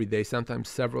get every day, sometimes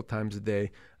several times a day,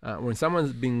 when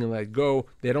someone's being let go,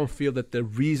 they don't feel that the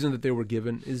reason that they were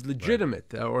given is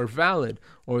legitimate or valid,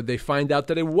 or they find out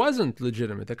that it wasn't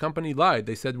legitimate. The company lied.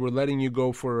 They said, we're letting you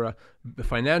go for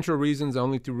financial reasons,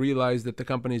 only to realize that the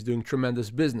company is doing tremendous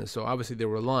business. So obviously they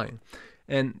were lying.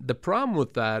 And the problem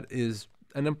with that is,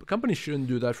 and a company shouldn't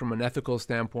do that from an ethical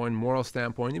standpoint, moral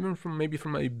standpoint, even from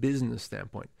a business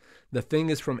standpoint. The thing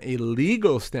is, from a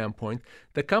legal standpoint,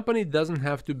 the company doesn't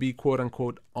have to be, quote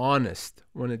unquote, honest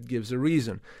when it gives a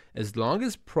reason. As long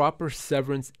as proper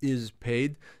severance is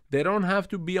paid, they don't have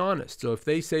to be honest. So if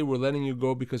they say, we're letting you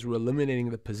go because we're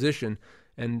eliminating the position,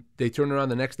 and they turn around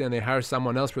the next day and they hire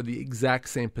someone else for the exact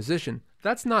same position,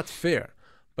 that's not fair.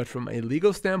 But from a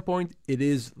legal standpoint, it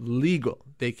is legal.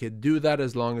 They could do that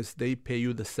as long as they pay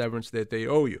you the severance that they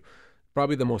owe you.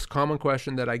 Probably the most common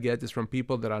question that I get is from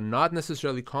people that are not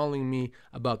necessarily calling me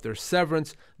about their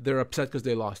severance. They're upset because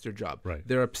they lost their job. Right.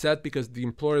 They're upset because the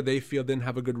employer they feel didn't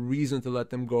have a good reason to let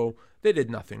them go. They did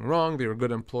nothing wrong. They were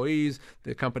good employees.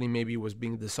 The company maybe was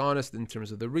being dishonest in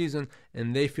terms of the reason,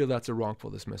 and they feel that's a wrongful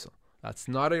dismissal. That's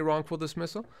not a wrongful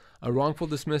dismissal. A wrongful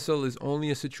dismissal is only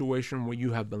a situation where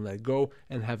you have been let go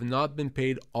and have not been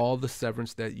paid all the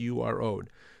severance that you are owed.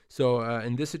 So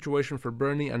in this situation for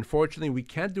Bernie, unfortunately, we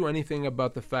can't do anything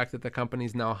about the fact that the company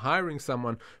is now hiring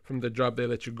someone from the job they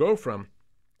let you go from.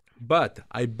 But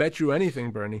I bet you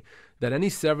anything, Bernie, that any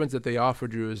severance that they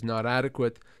offered you is not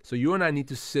adequate. So you and I need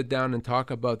to sit down and talk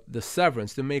about the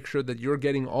severance to make sure that you're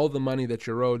getting all the money that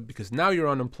you're owed, because now you're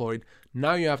unemployed.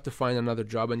 Now you have to find another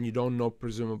job, and you don't know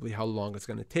presumably how long it's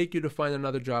going to take you to find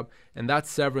another job. And that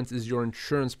severance is your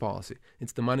insurance policy.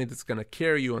 It's the money that's going to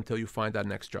carry you until you find that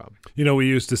next job. We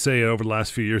used to say over the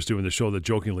last few years doing the show that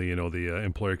jokingly, the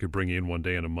employer could bring you in one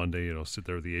day on a Monday, sit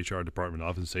there at the HR department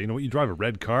office and say, you drive a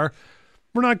red car.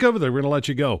 We're not good with it. We're going to let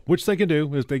you go, which they can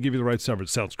do if they give you the right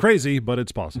severance. Sounds crazy, but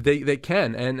it's possible. They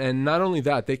can. And not only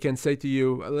that, they can say to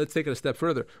you, let's take it a step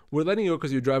further. We're letting you go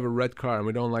because you drive a red car and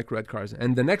we don't like red cars.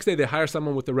 And the next day they hire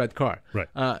someone with the red car. Right.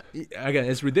 Again,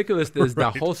 as ridiculous as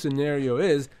right. the whole scenario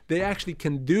is, they actually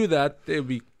can do that. They'll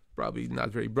be probably not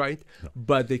very bright, no.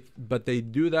 but they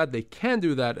do that. They can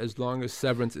do that as long as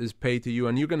severance is paid to you.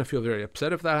 And you're going to feel very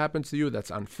upset if that happens to you.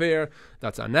 That's unfair.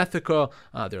 That's unethical.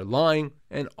 They're lying.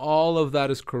 And all of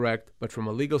that is correct. But from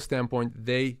a legal standpoint,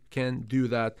 they can do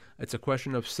that. It's a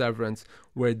question of severance.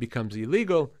 Where it becomes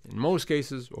illegal, in most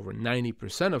cases, over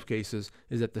 90% of cases,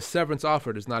 is that the severance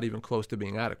offered is not even close to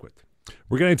being adequate.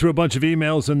 We're getting through a bunch of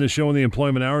emails in the show in the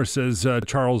Employment Hour. Says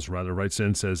Charles writes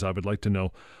in, says, I would like to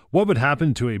know what would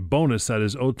happen to a bonus that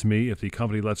is owed to me if the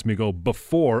company lets me go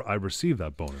before I receive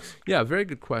that bonus? Yeah, very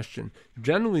good question.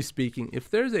 Generally speaking, if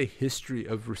there's a history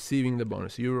of receiving the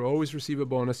bonus, you always receive a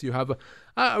bonus, you have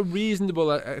a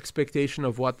reasonable expectation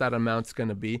of what that amount's going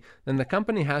to be, then the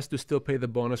company has to still pay the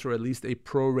bonus or at least a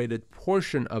prorated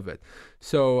portion of it.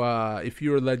 So if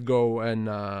you were let go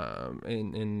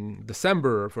in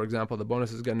December, for example, the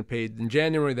bonus is going to be paid in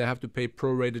January, they have to pay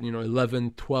prorated,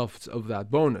 11/12 of that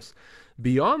bonus.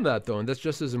 Beyond that, though, and that's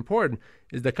just as important,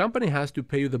 is the company has to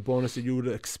pay you the bonus that you would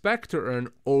expect to earn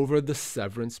over the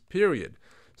severance period.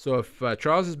 So if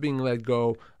Charles is being let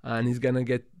go and he's going to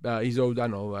get, he's owed,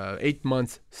 8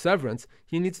 months severance,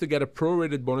 he needs to get a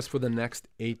prorated bonus for the next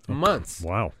 8 months.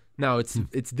 Wow. Now,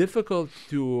 it's difficult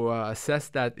to assess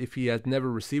that if he has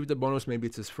never received a bonus. Maybe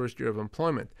it's his first year of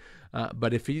employment.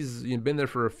 But if he's been there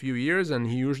for a few years and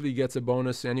he usually gets a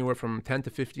bonus anywhere from $10,000 to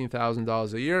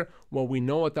 $15,000 a year, well, we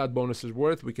know what that bonus is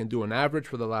worth. We can do an average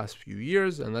for the last few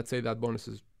years, and let's say that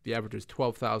the average is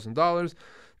 $12,000.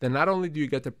 Then not only do you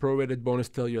get the prorated bonus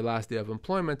till your last day of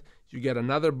employment, you get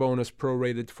another bonus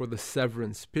prorated for the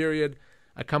severance period.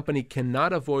 A company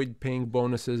cannot avoid paying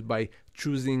bonuses by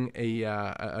choosing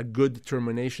a good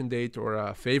termination date or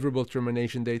a favorable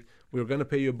termination date. We're going to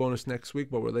pay you a bonus next week,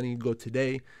 but we're letting you go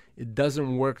today. It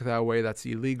doesn't work that way. That's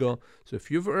illegal. So if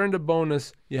you've earned a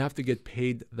bonus, you have to get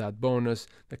paid that bonus.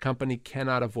 The company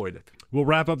cannot avoid it. We'll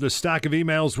wrap up this stack of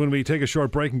emails when we take a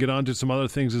short break and get on to some other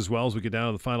things as well as we get down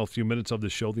to the final few minutes of the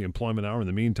show, the Employment Hour. In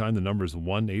the meantime, the number is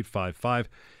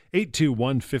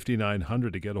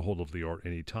 1-855-821-5900 to get a hold of Lior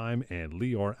anytime, and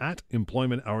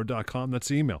Lior@employmenthour.com. That's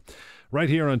the email. Right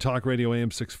here on Talk Radio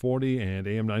AM 640 and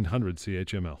AM 900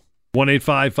 CHML.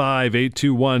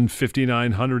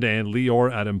 1-855-821-5900 and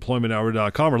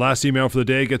Lior@employmenthour.com. Our last email for the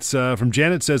day gets from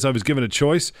Janet. Says, I was given a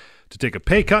choice to take a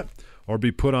pay cut or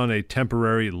be put on a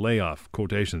temporary layoff.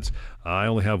 Quotations. I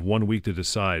only have 1 week to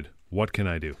decide. What can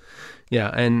I do? Yeah,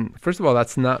 and first of all,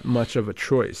 that's not much of a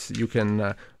choice. You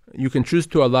can choose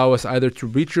to allow us either to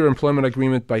breach your employment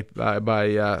agreement by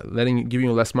giving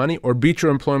you less money, or breach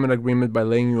your employment agreement by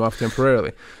laying you off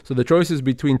temporarily. So the choice is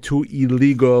between two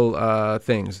illegal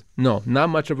things. No, not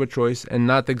much of a choice, and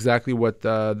not exactly what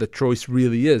the choice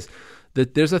really is.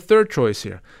 That there's a third choice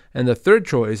here, and the third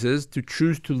choice is to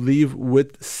choose to leave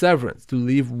with severance, to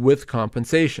leave with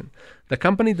compensation. The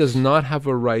company does not have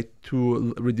a right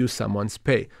to reduce someone's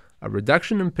pay. A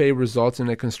reduction in pay results in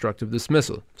a constructive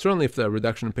dismissal. Certainly if the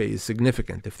reduction in pay is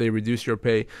significant. If they reduce your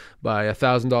pay by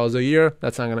 $1,000 a year,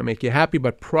 that's not going to make you happy,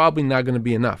 but probably not going to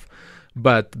be enough.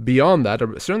 But beyond that,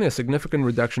 certainly a significant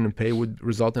reduction in pay would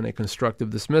result in a constructive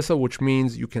dismissal, which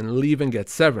means you can leave and get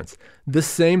severance. The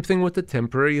same thing with the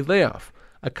temporary layoff.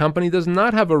 A company does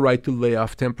not have a right to lay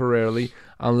off temporarily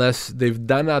unless they've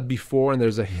done that before and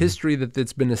there's a history that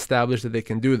it's been established that they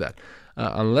can do that.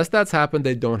 Unless that's happened,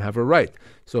 they don't have a right.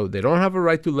 So they don't have a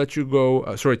right to let you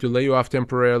go, to lay you off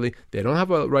temporarily. They don't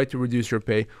have a right to reduce your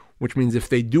pay, which means if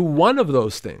they do one of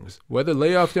those things, whether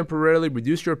lay off temporarily,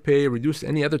 reduce your pay, reduce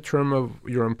any other term of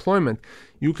your employment,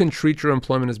 you can treat your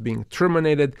employment as being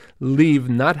terminated, leave,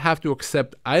 not have to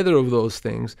accept either of those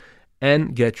things,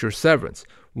 and get your severance.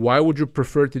 Why would you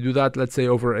prefer to do that, let's say,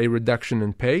 over a reduction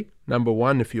in pay? Number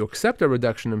one, if you accept a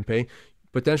reduction in pay,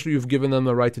 potentially you've given them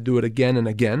the right to do it again and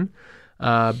again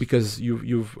because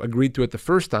you've agreed to it the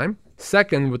first time.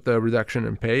 Second, with the reduction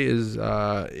in pay is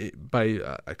by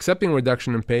accepting a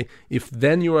reduction in pay, if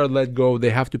then you are let go,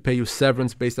 they have to pay you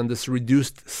severance based on this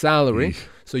reduced salary.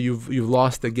 So you've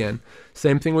lost again.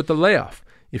 Same thing with the layoff.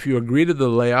 If you agree to the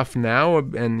layoff now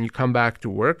and you come back to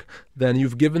work, then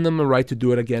you've given them the right to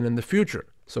do it again in the future.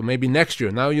 So maybe next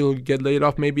year, now you'll get laid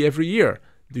off maybe every year.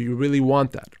 Do you really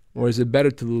want that? Or is it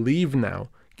better to leave now,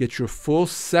 get your full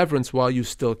severance while you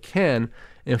still can,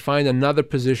 and find another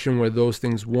position where those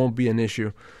things won't be an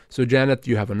issue? So Janet,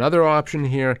 you have another option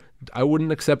here. I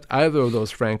wouldn't accept either of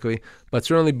those, frankly, but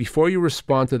certainly before you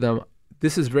respond to them,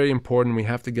 this is very important. We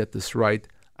have to get this right.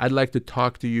 I'd like to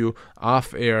talk to you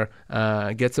off air,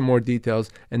 get some more details,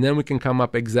 and then we can come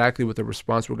up exactly with the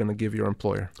response we're going to give your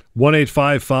employer.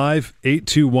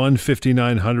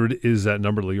 1-855-821-5900 is that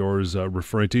number Lior is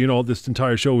referring to. This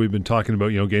entire show we've been talking about,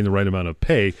 getting the right amount of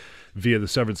pay via the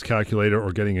severance calculator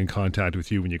or getting in contact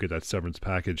with you when you get that severance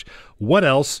package. What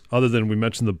else, other than we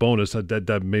mentioned the bonus,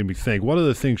 that made me think, what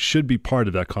other things should be part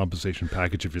of that compensation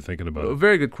package if you're thinking about it?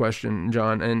 Very good question,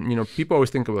 John. And, people always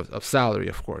think of salary,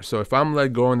 of course. So if I'm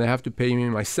let go and they have to pay me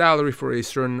my salary for a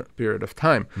certain period of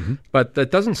time, but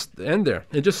that doesn't end there.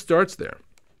 It just starts there.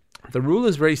 The rule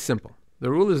is very simple.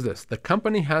 The rule is this: the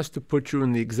company has to put you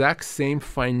in the exact same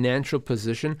financial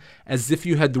position as if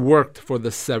you had worked for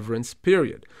the severance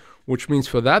period, which means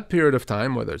for that period of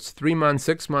time, whether it's 3 months,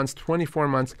 6 months, 24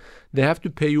 months, they have to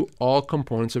pay you all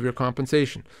components of your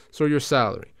compensation. So your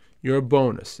salary, your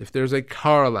bonus, if there's a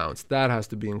car allowance, that has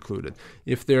to be included.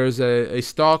 If there's a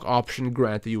stock option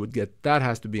grant that you would get, that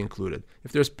has to be included.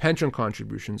 If there's pension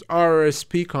contributions,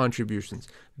 RRSP contributions,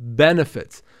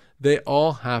 benefits, they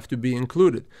all have to be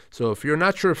included. So if you're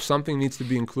not sure if something needs to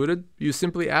be included, you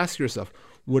simply ask yourself,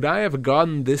 would I have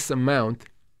gotten this amount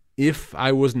if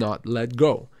I was not let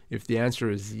go? If the answer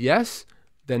is yes,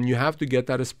 then you have to get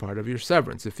that as part of your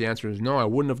severance. If the answer is no, I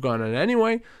wouldn't have gone it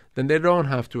anyway, then they don't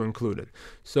have to include it.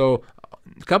 So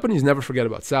companies never forget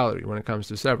about salary when it comes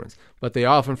to severance, but they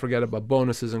often forget about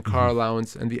bonuses and car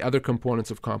allowance and the other components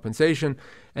of compensation.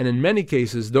 And in many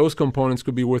cases, those components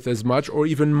could be worth as much or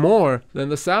even more than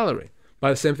the salary. By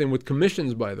the same thing with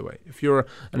commissions, by the way. If you're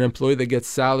an employee that gets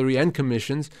salary and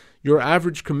commissions, your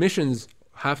average commissions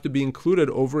have to be included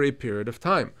over a period of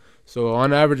time. So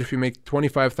on average, if you make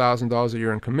 $25,000 a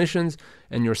year in commissions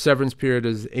and your severance period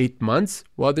is 8 months,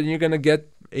 well, then you're going to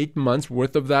get 8 months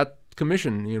worth of that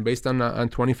commission, based on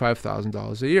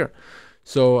 $25,000 a year.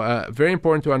 So very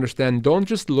important to understand, don't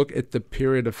just look at the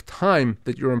period of time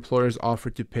that your employers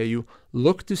offered to pay you.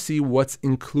 Look to see what's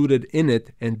included in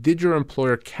it, and did your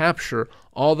employer capture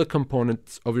all the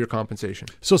components of your compensation?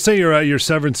 So say your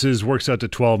severances works out to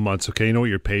 12 months, okay? You know what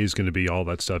your pay is going to be, all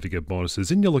that stuff. You get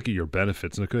bonuses. And you look at your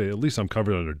benefits. And okay, at least I'm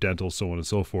covered under dental, so on and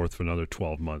so forth for another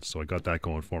 12 months. So I got that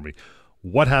going for me.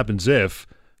 What happens if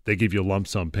they give you a lump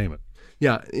sum payment?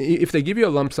 Yeah, if they give you a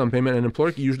lump sum payment, an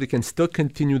employer usually can still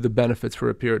continue the benefits for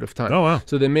a period of time. Oh, wow.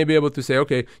 So they may be able to say,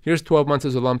 okay, here's 12 months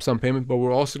as a lump sum payment, but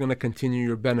we're also going to continue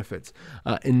your benefits.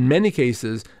 In many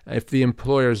cases, if the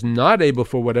employer is not able,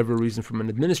 for whatever reason, from an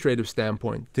administrative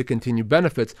standpoint, to continue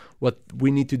benefits, what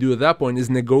we need to do at that point is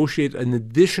negotiate an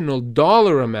additional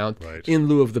dollar amount in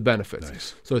lieu of the benefits.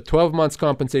 Nice. So 12 months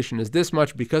compensation is this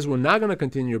much. Because we're not going to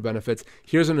continue your benefits,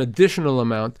 here's an additional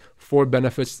amount for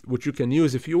benefits, which you can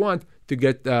use if you want to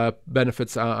get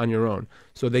benefits on your own.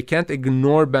 So they can't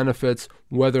ignore benefits,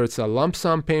 whether it's a lump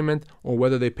sum payment or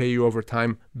whether they pay you over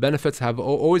time. Benefits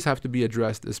always have to be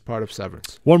addressed as part of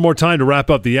severance. One more time to wrap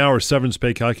up the hour, severance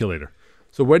pay calculator.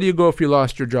 So where do you go if you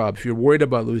lost your job? If you're worried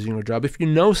about losing your job, if you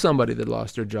know somebody that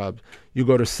lost their job, you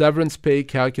go to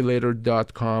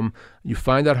severancepaycalculator.com. You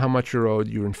find out how much you're owed.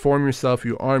 You inform yourself.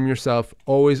 You arm yourself.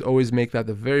 Always make that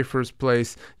the very first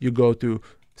place you go to.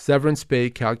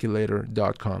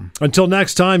 severancepaycalculator.com. Until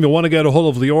next time, you'll want to get a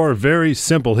hold of Lior. Very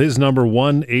simple. His number,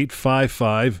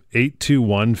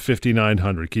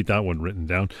 1-855-821-5900. Keep that one written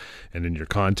down and in your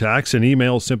contacts. And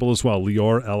email simple as well,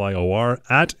 Lior, Lior,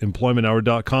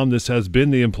 @employmenthour.com. This has been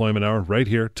the Employment Hour right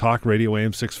here, Talk Radio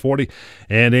AM 640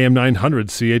 and AM 900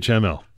 CHML.